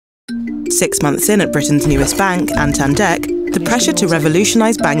6 months in at Britain's newest bank, Santander, the pressure to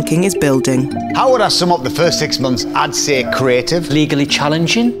revolutionise banking is building. How would I sum up the first 6 months? I'd say creative. Legally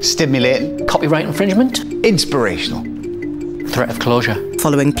challenging. Stimulating. Copyright infringement. Inspirational. Threat of closure.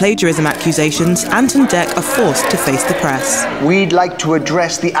 Following plagiarism accusations, Santander are forced to face the press. We'd like to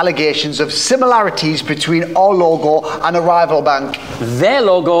address the allegations of similarities between our logo and a rival bank. Their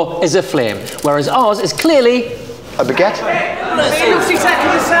logo is a flame, whereas ours is clearly a baguette.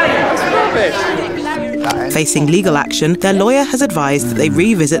 Facing legal action, their lawyer has advised that they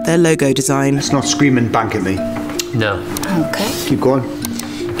revisit their logo design. It's not screaming bank at me. no. Okay. Keep going.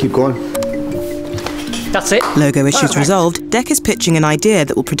 Keep going. That's it. Logo issues resolved, Dec is pitching an idea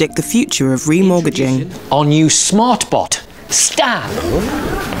that will predict the future of remortgaging. Our new smart bot, Stan.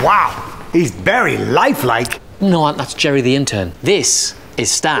 Wow, he's very lifelike. No, Aunt, that's Jerry the intern. This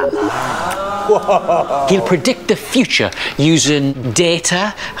is Stan. He'll predict the future using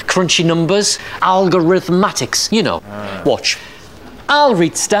data, crunchy numbers, algorithmatics. You know. Watch. I'll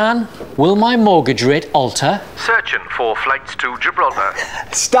read Stan. Will my mortgage rate alter? Searching for flights to Gibraltar.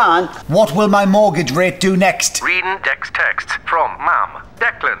 Stan, what will my mortgage rate do next? Reading Dec's text from Ma'am.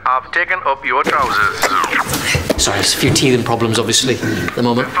 Declan, I've taken up your trousers. Sorry, there's a few teething problems, obviously, at the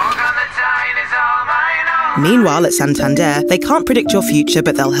moment. Meanwhile, at Santander, they can't predict your future,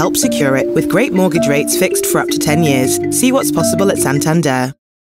 but they'll help secure it with great mortgage rates fixed for up to 10 years. See what's possible at Santander.